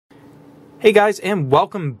Hey guys, and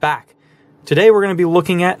welcome back. Today we're going to be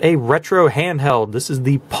looking at a retro handheld. This is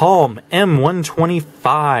the Palm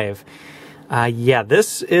M125.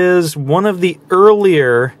 This is one of the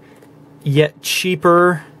earlier yet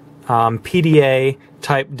cheaper PDA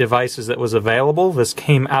type devices that was available. This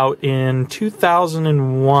came out in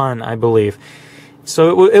 2001, I believe.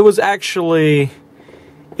 So it was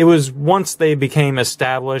once they became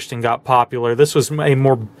established and got popular. This was a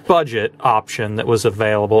more budget option that was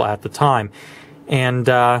available at the time. And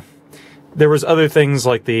there was other things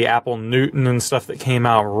like the Apple Newton and stuff that came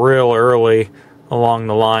out real early along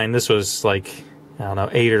the line. This was like, I don't know,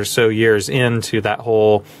 8 or so years into that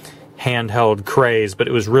whole handheld craze, but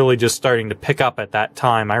it was really just starting to pick up at that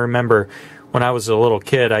time. I remember when I was a little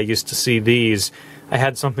kid, I used to see these. I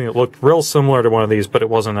had something that looked real similar to one of these, but it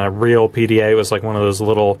wasn't a real PDA. It was like one of those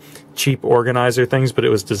little cheap organizer things, but it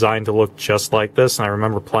was designed to look just like this, and I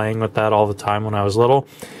remember playing with that all the time when I was little.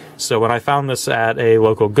 So when I found this at a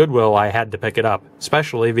local Goodwill, I had to pick it up,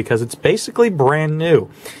 especially because it's basically brand new.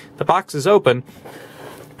 The box is open.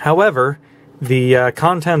 However, the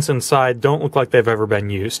contents inside don't look like they've ever been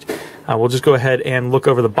used. We'll just go ahead and look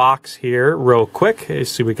over the box here real quick. You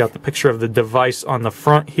see we got the picture of the device on the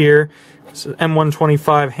front here. It's an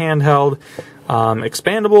M125 handheld,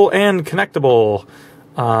 expandable and connectable.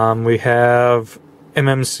 We have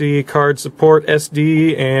MMC card support,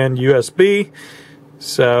 SD, and USB.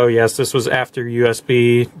 So yes, this was after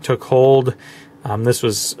USB took hold. This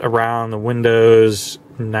was around the Windows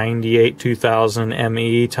 98 2000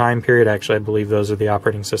 ME time period. Actually, I believe those are the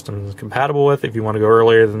operating systems compatible with. If you want to go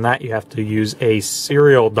earlier than that, you have to use a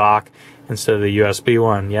serial dock instead of the USB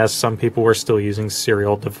one. Yes, some people were still using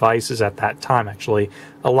serial devices at that time. Actually,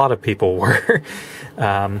 a lot of people were.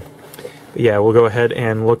 Yeah, we'll go ahead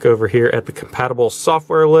and look over here at the compatible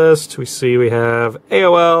software list. We see we have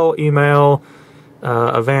AOL, email,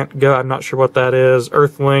 Avant Go, I'm not sure what that is,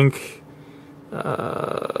 Earthlink,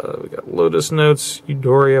 we got Lotus Notes,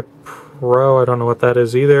 Eudora Pro, I don't know what that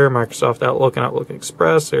is either, Microsoft Outlook and Outlook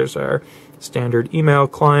Express. There's our standard email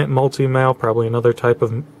client, multi-mail, probably another type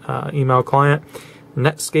of email client,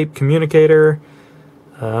 Netscape Communicator,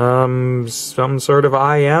 some sort of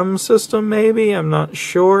IM system maybe, I'm not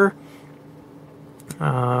sure.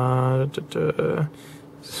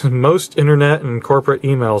 Most internet and corporate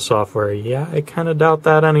email software. Yeah, I kind of doubt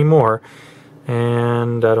that anymore.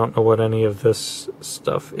 And I don't know what any of this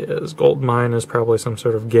stuff is. Goldmine is probably some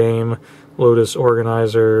sort of game. Lotus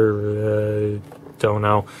Organizer, don't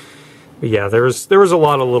know. But yeah, there was a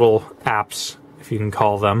lot of little apps, if you can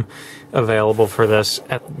call them, available for this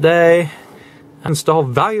at the day. Install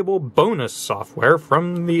valuable bonus software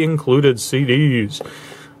from the included CDs.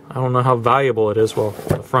 I don't know how valuable it is. Well,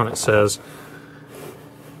 on the front it says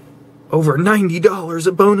over $90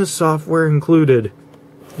 of bonus software included.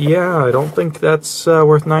 Yeah, I don't think that's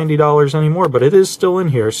worth $90 anymore, but it is still in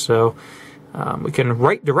here, so we can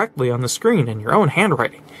write directly on the screen in your own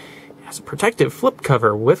handwriting. It has a protective flip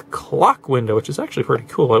cover with clock window, which is actually pretty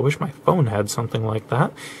cool. I wish my phone had something like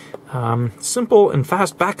that. Simple and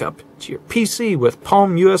fast backup to your PC with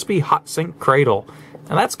Palm USB hot sync cradle.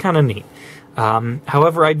 Now that's kind of neat.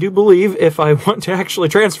 However, I do believe if I want to actually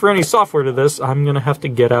transfer any software to this, I'm going to have to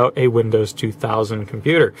get out a Windows 2000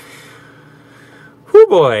 computer. Whew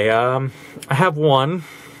boy, I have one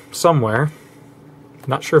somewhere.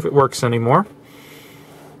 Not sure if it works anymore.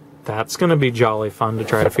 That's going to be jolly fun to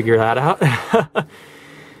try to figure that out.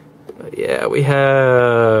 Yeah, we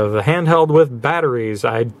have a handheld with batteries.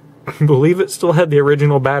 I believe it still had the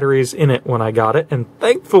original batteries in it when I got it, and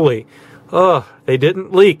thankfully, they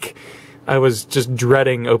didn't leak. I was just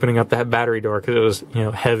dreading opening up that battery door because it was,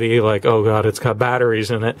 heavy, like, oh god, it's got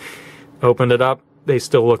batteries in it. Opened it up, they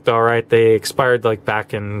still looked alright. They expired like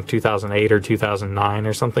back in 2008 or 2009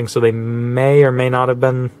 or something, so they may or may not have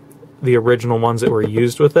been the original ones that were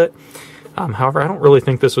used with it. However, I don't really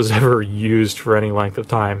think this was ever used for any length of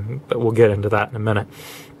time, but we'll get into that in a minute.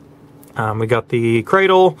 We got the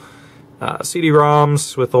cradle,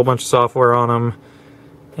 CD-ROMs with a whole bunch of software on them.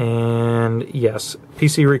 And yes,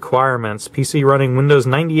 PC requirements. PC running Windows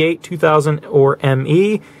 98, 2000, or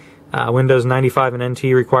ME. Windows 95 and NT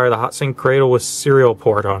require the hot sync cradle with serial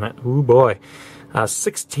port on it. Ooh boy.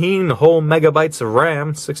 16 whole megabytes of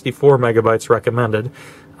RAM, 64 megabytes recommended.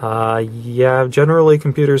 Yeah, generally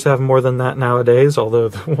computers have more than that nowadays, although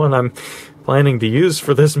the one I'm planning to use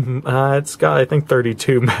for this, it's got, I think,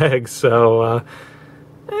 32 megs, so,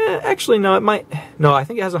 actually, no, it might... No, I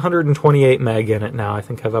think it has 128 meg in it now. I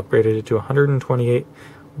think I've upgraded it to 128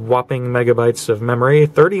 whopping megabytes of memory.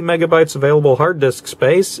 30 megabytes available hard disk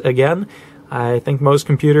space. Again, I think most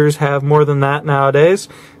computers have more than that nowadays.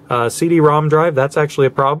 CD-ROM drive, that's actually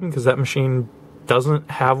a problem because that machine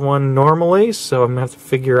doesn't have one normally, so I'm going to have to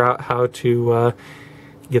figure out how to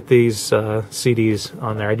get these CDs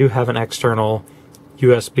on there. I do have an external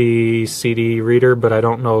USB CD reader, but I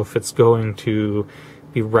don't know if it's going to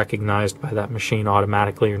be recognized by that machine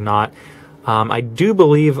automatically or not. I do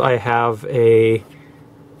believe I have a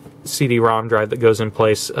CD-ROM drive that goes in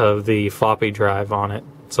place of the floppy drive on it.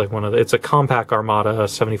 It's like it's a Compaq Armada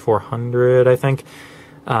 7400, I think.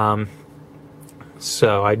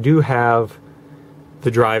 So I do have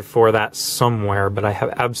the drive for that somewhere, but I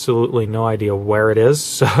have absolutely no idea where it is.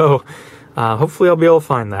 So hopefully I'll be able to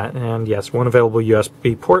find that. And yes, one available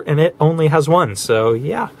USB port, and it only has one. So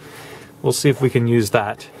yeah, we'll see if we can use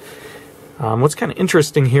that. What's kind of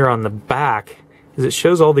interesting here on the back is it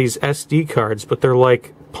shows all these SD cards, but they're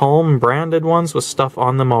like Palm branded ones with stuff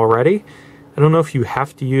on them already. I don't know if you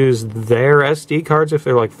have to use their SD cards if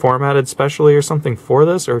they're like formatted specially or something for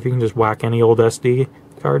this, or if you can just whack any old SD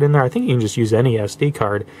card in there. I think you can just use any SD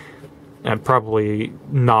card, and probably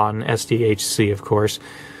non-SDHC, of course,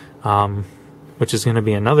 which is going to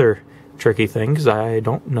be another tricky thing because I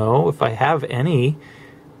don't know if I have any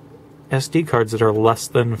SD cards that are less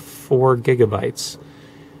than 4 gigabytes.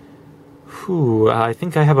 I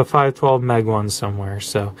think I have a 512 meg one somewhere,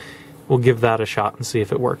 so we'll give that a shot and see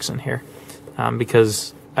if it works in here.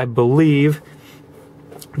 Because I believe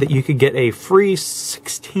that you could get a free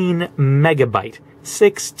 16 megabyte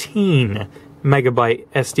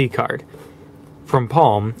SD card from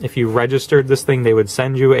Palm. If you registered this thing, they would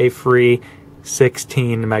send you a free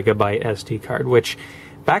 16 megabyte SD card, which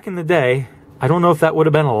back in the day, I don't know if that would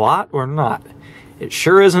have been a lot or not. It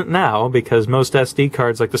sure isn't now, because most SD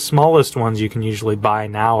cards, like the smallest ones you can usually buy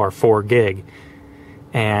now, are 4 gig.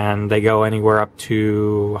 And they go anywhere up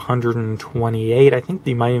to 128. I think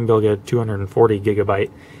you might even be able to get a 240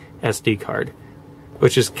 gigabyte SD card,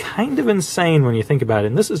 which is kind of insane when you think about it.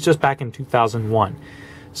 And this is just back in 2001.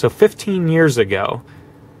 So 15 years ago,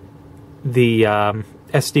 the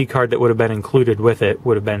SD card that would have been included with it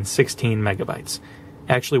would have been 16 megabytes.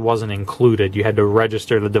 It actually wasn't included. You had to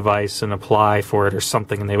register the device and apply for it or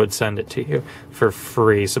something, and they would send it to you for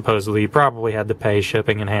free, supposedly. You probably had to pay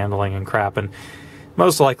shipping and handling and crap, and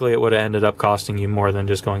most likely it would have ended up costing you more than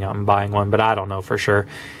just going out and buying one, but I don't know for sure.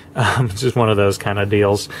 It's just one of those kind of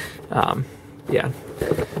deals. Yeah.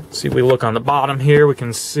 See, if we look on the bottom here, we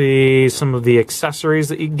can see some of the accessories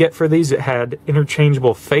that you can get for these. It had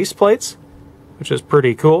interchangeable faceplates, which is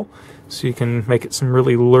pretty cool. So you can make it some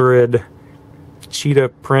really lurid cheetah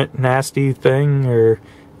print nasty thing or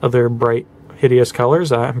other bright, hideous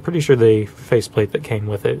colors. I'm pretty sure the faceplate that came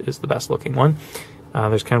with it is the best looking one.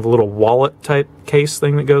 There's kind of a little wallet type case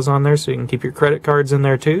thing that goes on there, so you can keep your credit cards in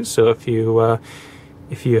there too. So if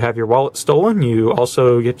you have your wallet stolen, you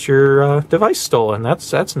also get your device stolen.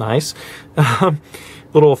 That's nice.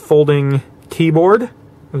 Little folding keyboard.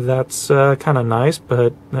 That's kind of nice,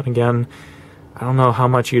 but then again, I don't know how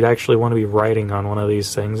much you'd actually want to be writing on one of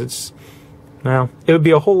these things. It would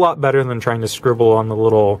be a whole lot better than trying to scribble on the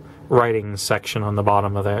little writing section on the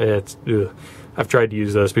bottom of that. I've tried to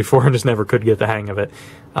use those before and just never could get the hang of it.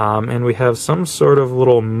 And we have some sort of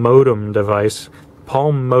little modem device,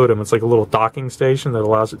 Palm modem. It's like a little docking station that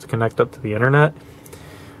allows it to connect up to the internet.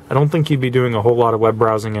 I don't think you'd be doing a whole lot of web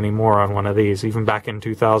browsing anymore on one of these. Even back in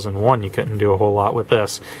 2001, you couldn't do a whole lot with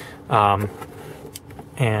this.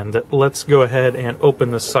 And let's go ahead and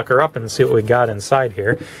open this sucker up and see what we got inside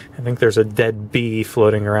here. I think there's a dead bee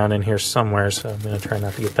floating around in here somewhere, so I'm going to try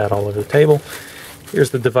not to get that all over the table.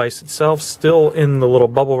 Here's the device itself, still in the little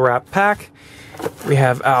bubble wrap pack. We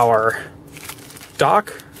have our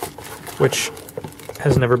dock, which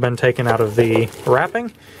has never been taken out of the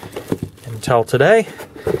wrapping until today.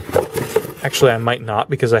 Actually, I might not,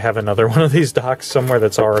 because I have another one of these docks somewhere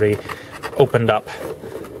that's already opened up.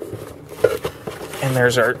 And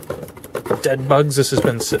there's our dead bugs. This has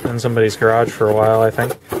been sitting in somebody's garage for a while, I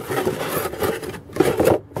think.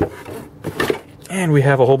 And we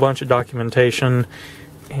have a whole bunch of documentation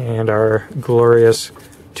and our glorious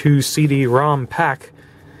 2 CD-ROM pack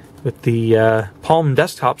with the Palm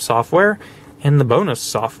desktop software and the bonus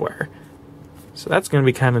software. So that's going to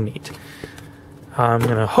be kind of neat. I'm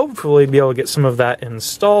going to hopefully be able to get some of that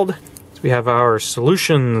installed. So we have our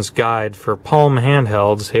solutions guide for Palm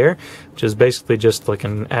handhelds here, which is basically just like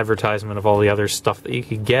an advertisement of all the other stuff that you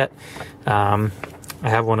could get. I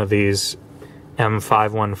have one of these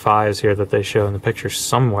m125s here that they show in the picture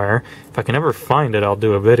somewhere. If I can ever find it, I'll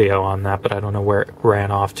do a video on that, but I don't know where it ran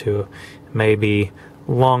off to. It may be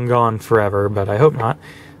long gone forever, but I hope not.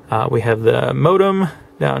 We have the modem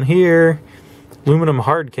down here. aluminum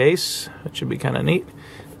hard case, which should be kind of neat.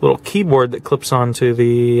 Little keyboard that clips onto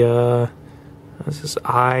the this is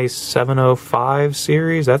i705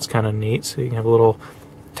 series. That's kind of neat. So you can have a little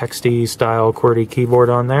texty style QWERTY keyboard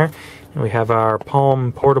on there. And we have our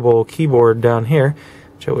Palm portable keyboard down here,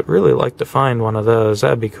 which I would really like to find one of those.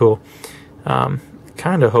 That'd be cool.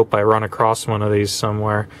 Kind of hope I run across one of these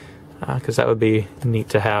somewhere, because that would be neat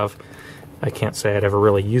to have. I can't say I'd ever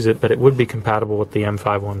really use it, but it would be compatible with the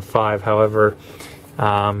M125. However,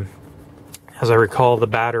 as I recall, the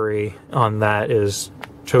battery on that is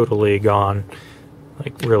totally gone,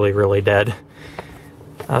 like really, really dead.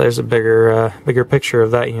 There's a bigger picture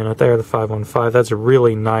of that unit there, the 515. That's a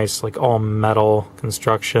really nice, like all metal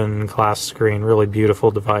construction, glass screen, really beautiful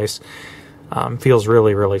device. Feels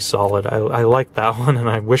really, really solid. I like that one, and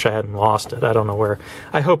I wish I hadn't lost it. I don't know where.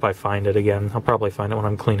 I hope I find it again. I'll probably find it when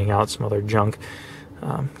I'm cleaning out some other junk,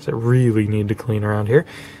 because I really need to clean around here.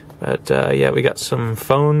 But yeah, we got some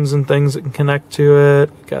phones and things that can connect to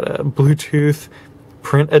it. We got a Bluetooth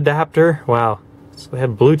print adapter. Wow, so they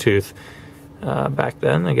had Bluetooth back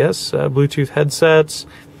then, I guess. Bluetooth headsets.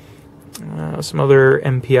 Some other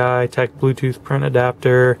MPI tech Bluetooth print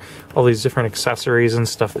adapter, all these different accessories and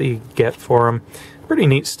stuff that you get for them. Pretty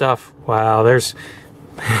neat stuff. Wow, there's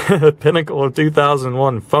the pinnacle of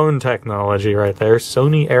 2001 phone technology right there,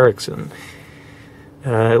 Sony Ericsson.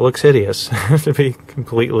 It looks hideous, to be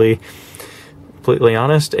completely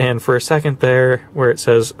honest. And for a second there, where it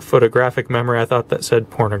says photographic memory, I thought that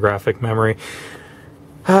said pornographic memory.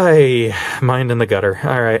 Hi, mind in the gutter.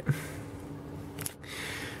 All right.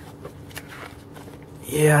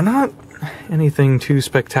 Yeah, not anything too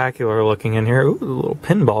spectacular looking in here. Ooh, a little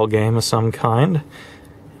pinball game of some kind.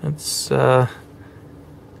 It's,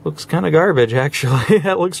 looks kind of garbage, actually.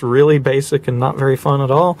 That looks really basic and not very fun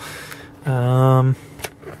at all.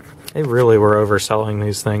 They really were overselling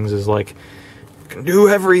these things as like, can do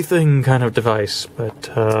everything kind of device.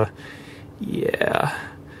 But, yeah.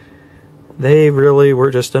 They really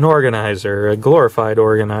were just an organizer, a glorified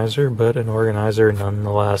organizer, but an organizer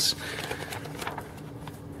nonetheless.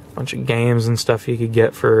 Bunch of games and stuff you could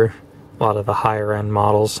get for a lot of the higher end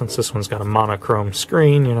models. Since this one's got a monochrome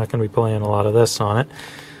screen, you're not going to be playing a lot of this on it.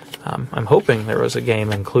 I'm hoping there was a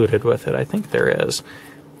game included with it. I think there is,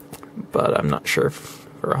 but I'm not sure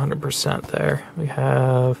for 100% there. We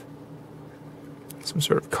have some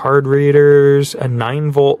sort of card readers, a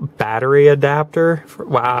 9-volt battery adapter.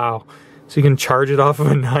 Wow. So you can charge it off of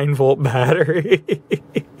a 9-volt battery.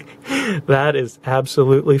 That is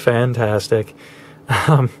absolutely fantastic.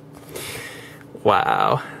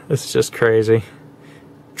 Wow, this is just crazy.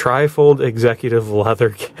 Trifold executive leather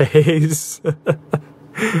case.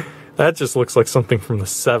 That just looks like something from the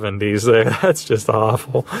 70s there. That's just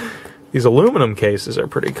awful. These aluminum cases are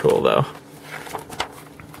pretty cool, though.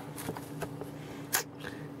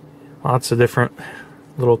 Lots of different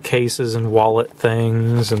little cases and wallet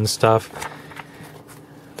things and stuff.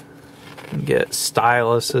 You can get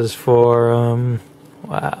styluses for them.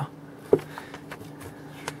 Wow.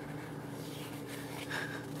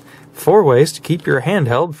 4 ways to keep your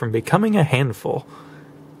handheld from becoming a handful.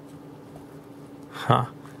 Huh.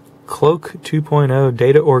 Cloak 2.0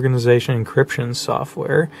 data organization encryption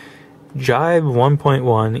software. Jibe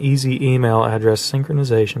 1.1 easy email address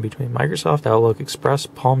synchronization between Microsoft Outlook, Express,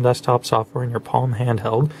 Palm desktop software, and your Palm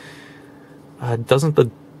handheld. Doesn't the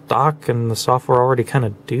dock and the software already kind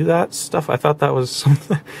of do that stuff? I thought that was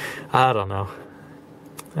something. I don't know.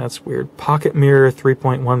 That's weird. Pocket Mirror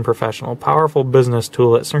 3.1 Professional. Powerful business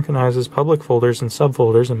tool that synchronizes public folders and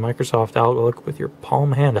subfolders in Microsoft Outlook with your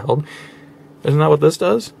Palm handheld. Isn't that what this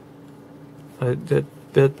does?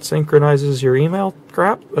 It synchronizes your email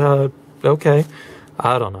crap? Okay.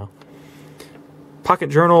 I don't know. Pocket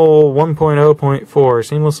Journal 1.0.4.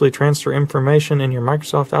 Seamlessly transfer information in your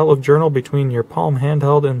Microsoft Outlook journal between your Palm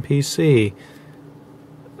handheld and PC.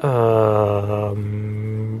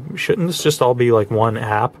 Shouldn't this just all be like one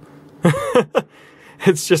app?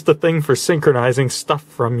 It's just a thing for synchronizing stuff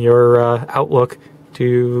from your Outlook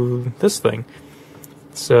to this thing.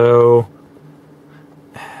 So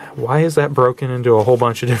why is that broken into a whole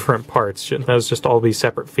bunch of different parts? Shouldn't those just all be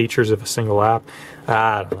separate features of a single app?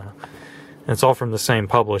 I don't know. And it's all from the same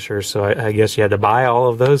publisher, so I guess you had to buy all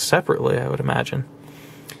of those separately, I would imagine.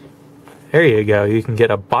 There you go. You can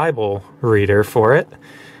get a Bible reader for it.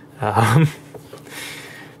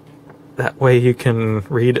 That way you can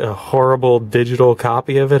read a horrible digital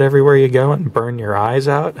copy of it everywhere you go and burn your eyes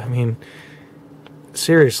out. I mean,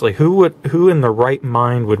 seriously, who in the right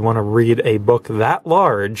mind would want to read a book that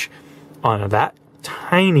large on that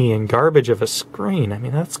tiny and garbage of a screen? I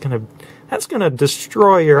mean, that's gonna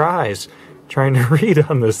destroy your eyes trying to read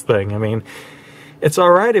on this thing. I mean, It's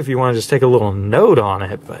alright if you want to just take a little note on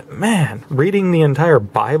it, but man, reading the entire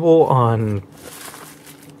Bible on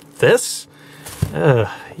this?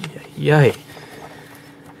 Yay.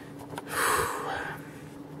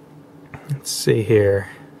 Let's see here.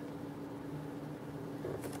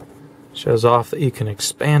 Shows off that you can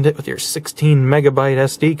expand it with your 16 megabyte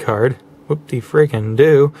SD card. Whoop-de-friggin'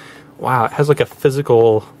 do. Wow, it has like a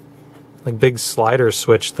physical, like big slider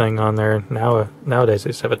switch thing on there. Nowadays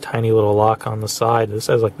they just have a tiny little lock on the side. This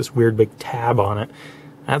has like this weird big tab on it.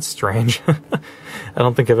 That's strange. I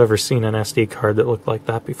don't think I've ever seen an SD card that looked like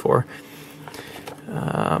that before.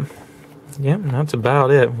 Yeah, that's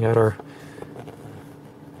about it. We got our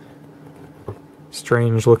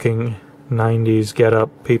strange looking 90s get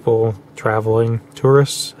up people traveling,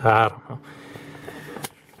 tourists. I don't know.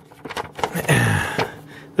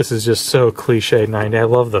 This is just so cliche 90. I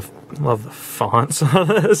love the fonts on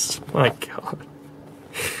this. My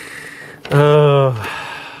God.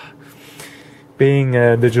 Being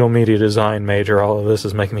a digital media design major, all of this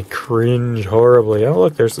is making me cringe horribly. Oh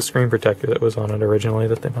look, there's the screen protector that was on it originally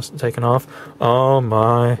that they must have taken off. Oh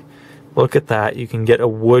my. Look at that. You can get a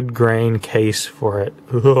wood grain case for it.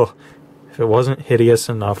 Ugh. If it wasn't hideous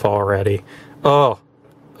enough already. Oh,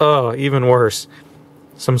 even worse.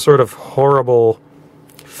 Some sort of horrible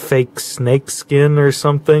fake snake skin or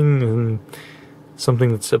something, and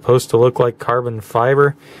something that's supposed to look like carbon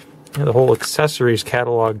fiber. Yeah, the whole accessories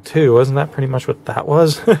catalog too. Wasn't that pretty much what that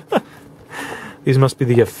was? These must be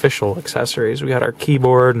the official accessories. We got our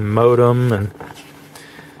keyboard and modem and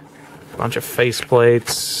a bunch of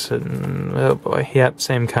faceplates and oh boy, yep,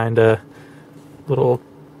 same kind of little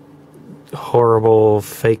horrible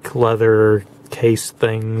fake leather case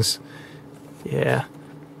things. Yeah.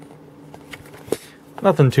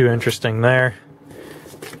 Nothing too interesting there.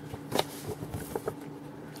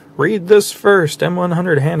 Read this first,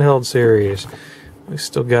 M100 handheld series. We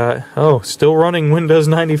still got, still running Windows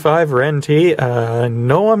 95 or NT.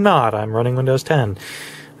 No, I'm not. I'm running Windows 10.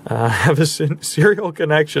 Have a serial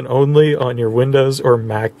connection only on your Windows or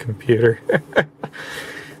Mac computer.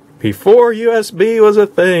 Before USB was a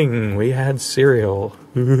thing, we had serial.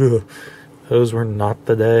 Ugh, those were not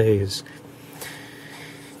the days.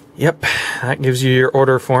 Yep, that gives you your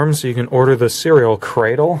order form, so you can order the serial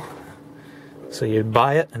cradle. So you'd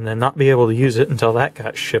buy it and then not be able to use it until that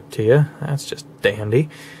got shipped to you. That's just dandy.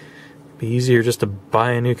 Be easier just to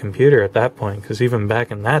buy a new computer at that point, because even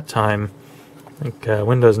back in that time, I think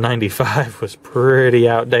Windows 95 was pretty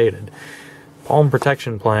outdated. Palm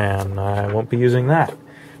protection plan, I won't be using that.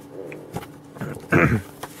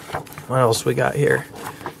 What else we got here?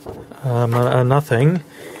 Nothing.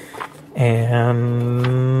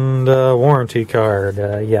 And a warranty card.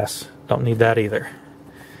 Yes, don't need that either.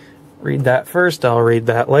 Read that first, I'll read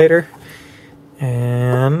that later.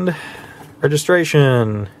 And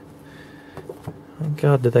registration. Oh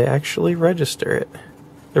God, did they actually register it?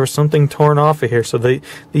 There was something torn off of here, so the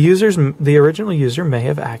original user may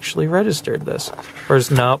have actually registered this. Or is,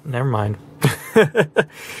 nope, never mind.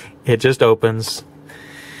 It just opens.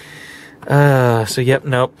 So yep,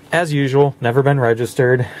 nope. As usual, never been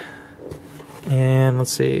registered. And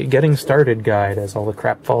let's see, getting started guide as all the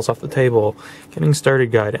crap falls off the table. Getting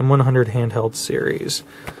started guide, M100 handheld series.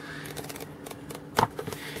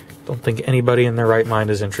 Don't think anybody in their right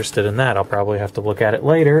mind is interested in that. I'll probably have to look at it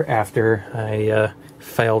later after I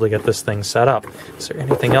fail to get this thing set up. Is there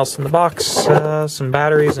anything else in the box? Some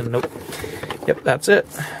batteries and nope. Yep, that's it.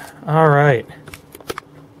 Alright.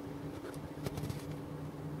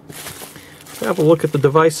 Have a look at the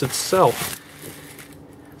device itself.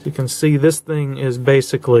 As you can see, this thing is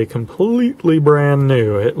basically completely brand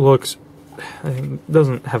new. It looks, it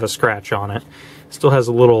doesn't have a scratch on it. It still has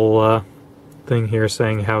a little thing here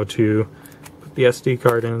saying how to put the SD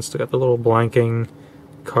card in. It's still got the little blanking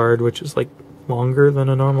card, which is like longer than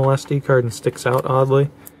a normal SD card and sticks out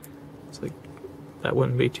oddly. It's like, that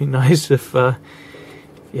wouldn't be too nice if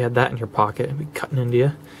you had that in your pocket. It'd be cutting into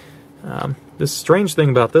you. The strange thing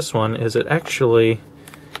about this one is it actually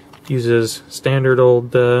uses standard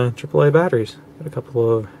old AAA batteries. Got a couple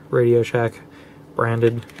of Radio Shack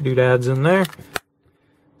branded doodads in there.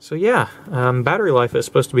 So yeah, battery life is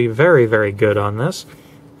supposed to be very, very good on this.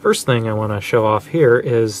 First thing I want to show off here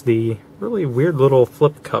is the really weird little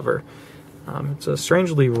flip cover. It's a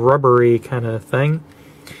strangely rubbery kind of thing.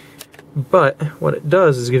 But what it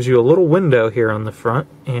does is gives you a little window here on the front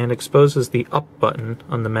and exposes the up button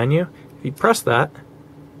on the menu. If you press that,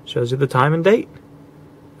 it shows you the time and date.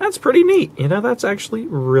 That's pretty neat. You know, that's actually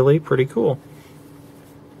really pretty cool.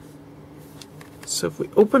 So if we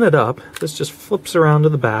open it up, this just flips around to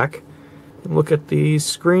the back. Look at the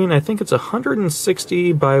screen. I think it's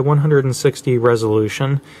 160 by 160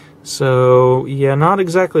 resolution. So yeah, not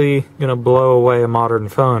exactly gonna blow away a modern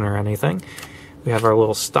phone or anything. We have our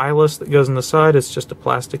little stylus that goes in the side. It's just a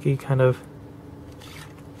plasticky kind of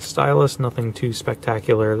stylus, nothing too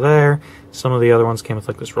spectacular there. Some of the other ones came with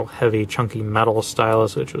like this real heavy, chunky metal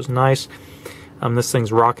stylus, which was nice. This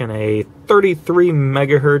thing's rocking a 33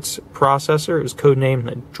 megahertz processor. It was codenamed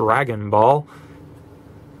the Dragon Ball.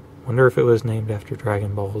 Wonder if it was named after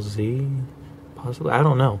Dragon Ball Z? Possibly. I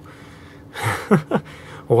don't know.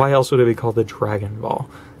 Why else would it be called the Dragon Ball?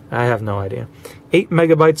 I have no idea. 8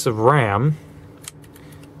 megabytes of RAM.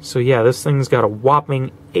 So yeah, this thing's got a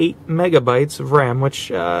whopping 8 megabytes of RAM, which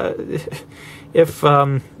if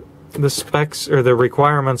the specs or the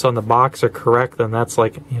requirements on the box are correct, then that's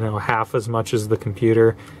like, you know, half as much as the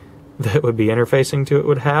computer that would be interfacing to it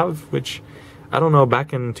would have, which, I don't know,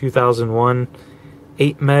 back in 2001,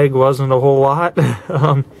 8 meg wasn't a whole lot.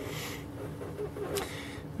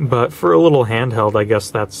 But for a little handheld, I guess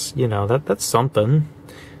that's, you know, that's something.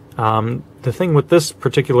 The thing with this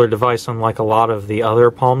particular device, unlike a lot of the other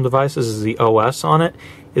Palm devices, is the OS on it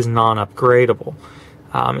is non-upgradable.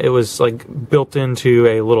 It was like built into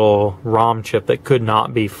a little ROM chip that could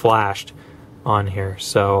not be flashed on here.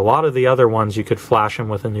 So a lot of the other ones you could flash them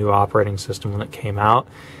with a new operating system when it came out.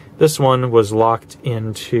 This one was locked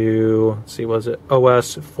into, let's see, was it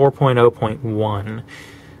OS 4.0.1.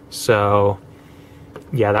 So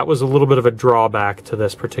yeah, that was a little bit of a drawback to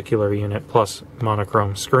this particular unit, plus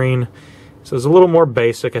monochrome screen. So it's a little more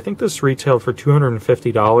basic. I think this retailed for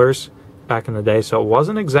 $250 back in the day, so it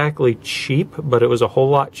wasn't exactly cheap, but it was a whole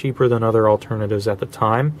lot cheaper than other alternatives at the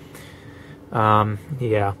time.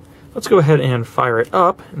 Yeah, let's go ahead and fire it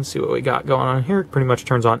up and see what we got going on here. It pretty much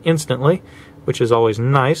turns on instantly, which is always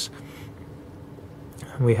nice.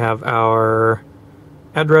 We have our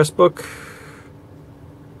address book.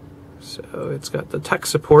 So it's got the tech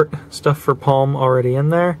support stuff for Palm already in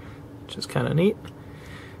there, which is kind of neat.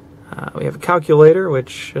 We have a calculator,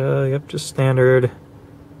 which, yep, just standard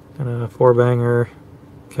kind of 4-banger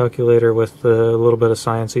calculator with a little bit of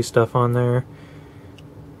sciencey stuff on there.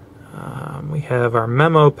 We have our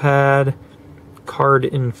memo pad, card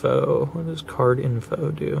info. What does card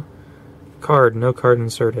info do? Card, no card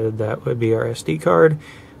inserted. That would be our SD card.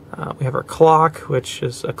 We have our clock, which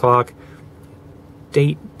is a clock.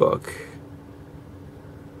 Date book,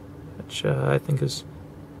 which I think is,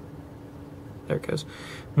 there it goes,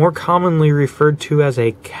 more commonly referred to as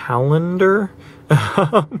a calendar.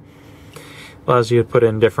 Allows you to put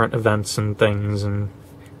in different events and things and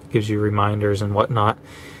gives you reminders and whatnot.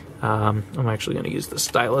 I'm actually going to use the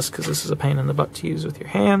stylus because this is a pain in the butt to use with your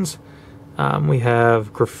hands. We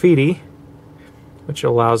have graffiti, which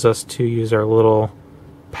allows us to use our little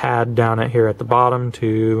pad down at here at the bottom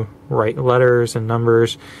to write letters and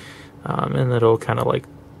numbers, and it'll kind of like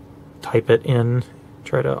type it in,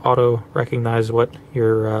 try to auto recognize what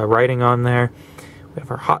you're writing on there. We have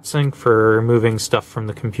our hot sync for moving stuff from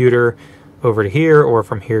the computer over to here or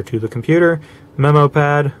from here to the computer. Memo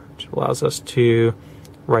pad, which allows us to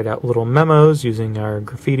write out little memos using our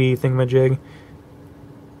graffiti thingamajig.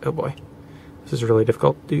 Oh boy, this is really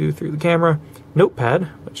difficult to do through the camera. Notepad,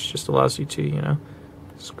 which just allows you to, you know,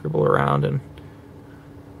 scribble around and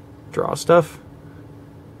draw stuff.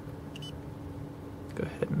 Go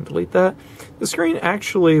ahead and delete that. The screen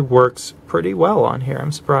actually works pretty well on here.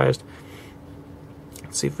 I'm surprised.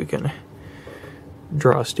 Let's see if we can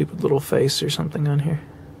draw a stupid little face or something on here.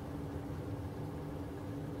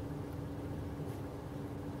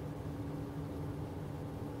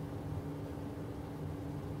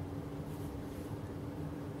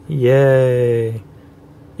 Yay!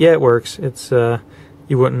 Yeah, it works. It's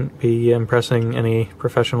you wouldn't be impressing any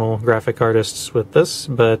professional graphic artists with this,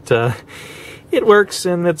 but it works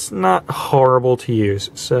and it's not horrible to use.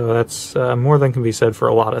 So that's more than can be said for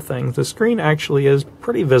a lot of things. The screen actually is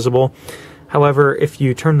pretty visible. However, if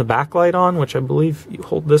you turn the backlight on, which I believe you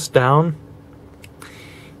hold this down,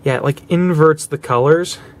 yeah, it like inverts the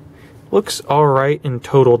colors. Looks alright in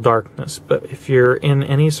total darkness, but if you're in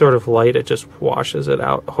any sort of light, it just washes it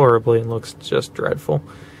out horribly and looks just dreadful.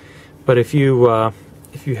 But if you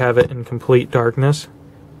have it in complete darkness,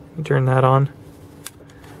 you turn that on,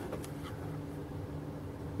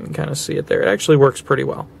 you can kind of see it there. It actually works pretty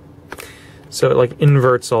well. So it like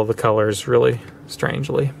inverts all the colors really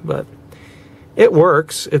strangely, but it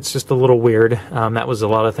works. It's just a little weird. That was a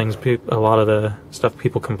lot of things, a lot of the stuff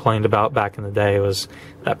people complained about back in the day was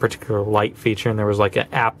that particular light feature, and there was like an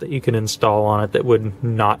app that you could install on it that would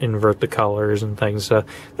not invert the colors and things. So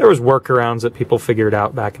there was workarounds that people figured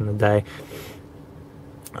out back in the day.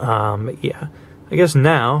 Yeah, I guess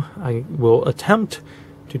now I will attempt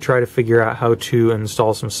to try to figure out how to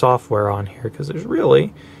install some software on here, because there's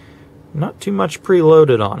really not too much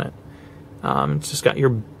preloaded on it. It's just got your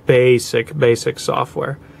basic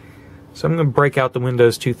software. So I'm going to break out the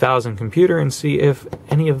Windows 2000 computer and see if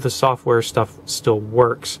any of the software stuff still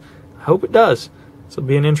works. I hope it does. This will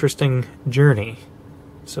be an interesting journey.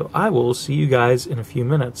 So I will see you guys in a few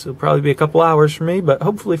minutes. It'll probably be a couple hours for me, but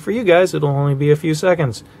hopefully for you guys it'll only be a few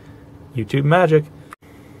seconds. YouTube magic.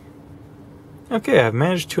 Okay, I've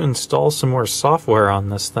managed to install some more software on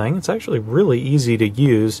this thing. It's actually really easy to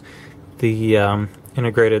use. The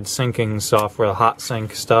integrated syncing software, the hot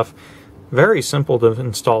sync stuff. Very simple to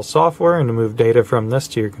install software and to move data from this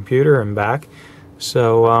to your computer and back.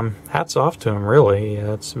 So hats off to them, really.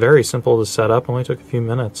 It's very simple to set up, only took a few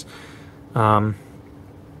minutes.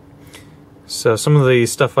 So some of the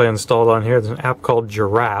stuff I installed on here, there's an app called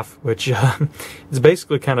Giraffe, which is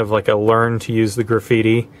basically kind of like a learn to use the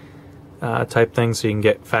graffiti type thing, so you can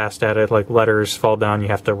get fast at it. Like letters fall down, you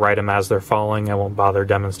have to write them as they're falling. I won't bother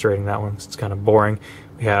demonstrating that one, it's kind of boring.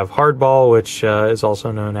 We have Hardball, which is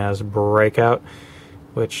also known as Breakout,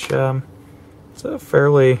 which is a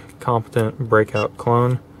fairly competent Breakout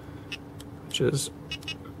clone, which is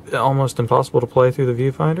almost impossible to play through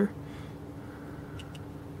the viewfinder.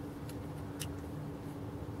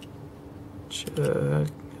 Hello.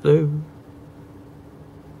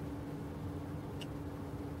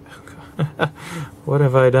 What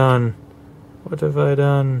have I done? What have I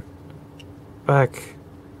done? Back.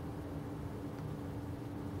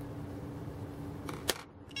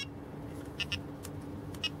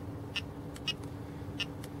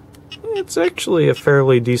 It's actually a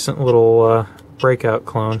fairly decent little Breakout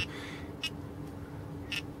clone.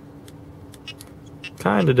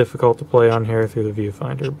 Kind of difficult to play on here through the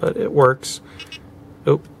viewfinder, but it works.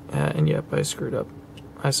 Oh, and yep, I screwed up.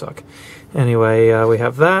 I suck. Anyway, we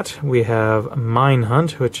have that. We have Mine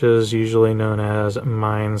Hunt, which is usually known as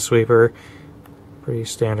Minesweeper. Pretty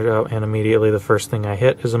standard. Oh, and immediately the first thing I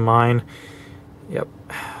hit is a mine. Yep.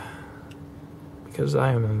 Because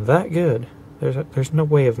I am that good. There's no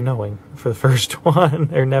way of knowing for the first one.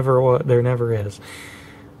 There never is.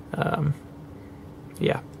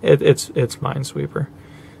 Yeah, it's Minesweeper.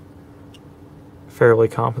 Fairly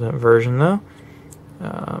competent version though.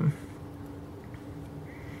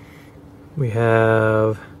 We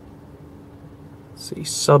have, let's see,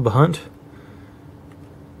 Sub Hunt,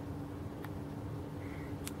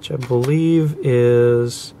 which I believe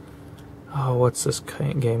is, oh, what's this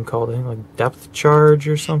game called? I think like Depth Charge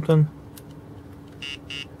or something.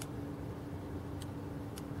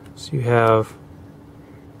 So you have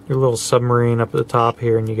your little submarine up at the top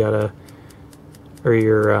here, and you gotta, or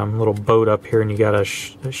your little boat up here, and you gotta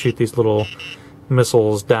shoot these little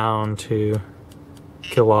missiles down to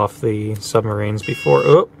kill off the submarines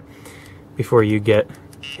before you get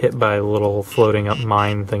hit by little floating up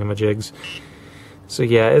mine thingamajigs. So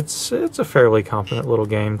yeah, it's a fairly competent little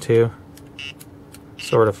game too.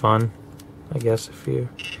 Sort of fun, I guess, if you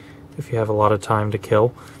have a lot of time to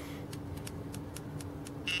kill.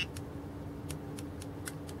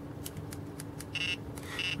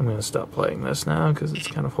 I'm going to stop playing this now because it's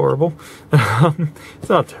kind of horrible. It's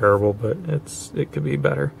not terrible, but it could be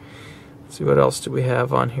better. Let's see, what else do we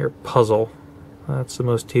have on here? Puzzle. That's the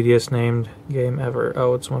most tedious named game ever.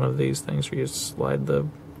 Oh, it's one of these things where you slide the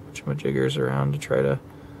jiggers around to try to...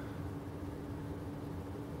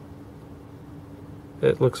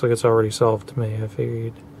 It looks like it's already solved to me. I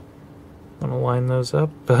figured I want to line those up.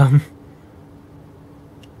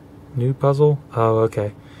 New puzzle? Oh,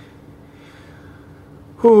 okay.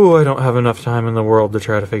 Whew, I don't have enough time in the world to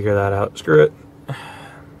try to figure that out. Screw it.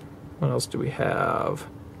 What else do we have?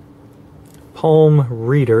 Palm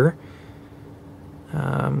Reader.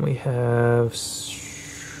 We have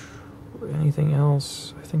anything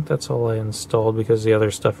else? I think that's all I installed because the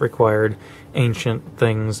other stuff required ancient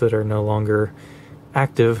things that are no longer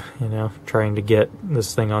active. You know, trying to get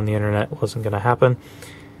this thing on the internet wasn't going to happen.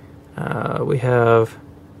 We have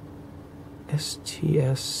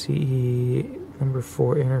STSC number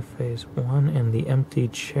 4 interface 1 and the empty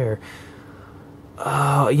chair.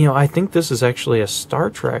 You know, I think this is actually a Star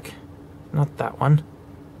Trek. Not that one.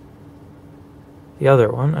 The other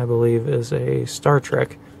one, I believe, is a Star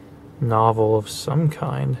Trek novel of some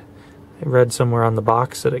kind. I read somewhere on the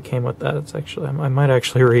box that it came with that. It's actually, I might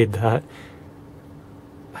actually read that.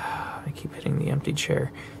 I keep hitting the empty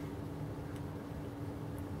chair.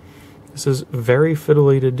 This is very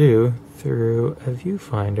fiddly to do through a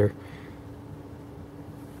viewfinder.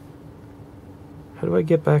 How do I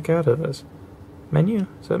get back out of this? Menu?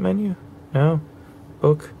 Is that menu? No.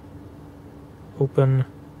 Book. Open.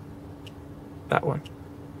 that one.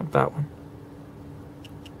 Not that one.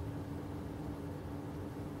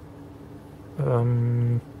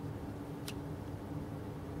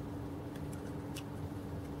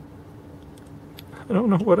 I don't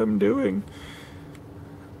know what I'm doing.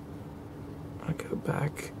 I go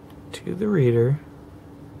back to the reader.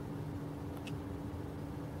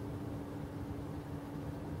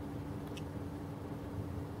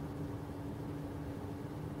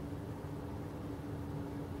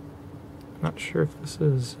 Not sure if this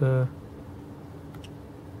is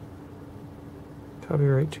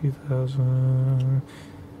copyright 2000.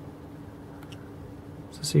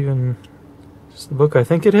 Is this even just the book? I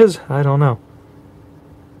think it is. I don't know.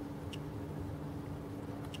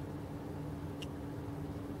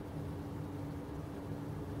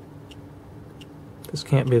 This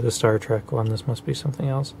can't be the Star Trek one. This must be something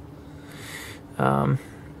else.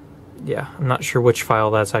 Yeah, I'm not sure which file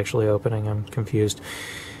that's actually opening. I'm confused.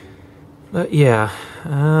 But yeah,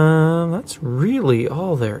 that's really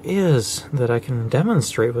all there is that I can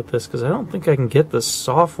demonstrate with this, because I don't think I can get the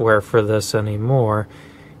software for this anymore.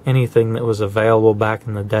 Anything that was available back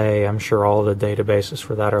in the day, I'm sure all the databases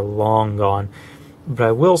for that are long gone. But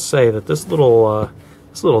I will say that this little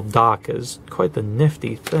dock is quite the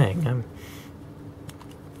nifty thing.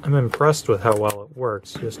 I'm impressed with how well it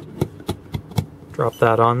works. Just drop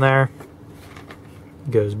that on there.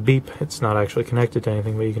 It goes beep. It's not actually connected to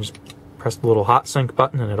anything, but you can just press the little hot sync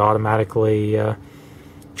button and it automatically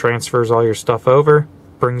transfers all your stuff over,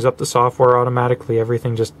 brings up the software automatically,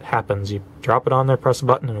 everything just happens. You drop it on there, press a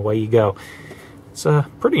button, and away you go. It's a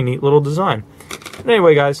pretty neat little design. But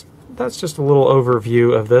anyway, guys, that's just a little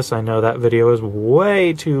overview of this. I know that video is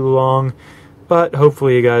way too long, but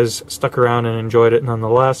hopefully you guys stuck around and enjoyed it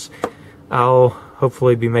nonetheless. I'll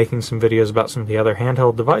hopefully be making some videos about some of the other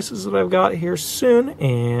handheld devices that I've got here soon,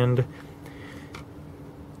 and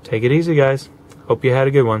take it easy, guys. Hope you had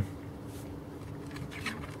a good one.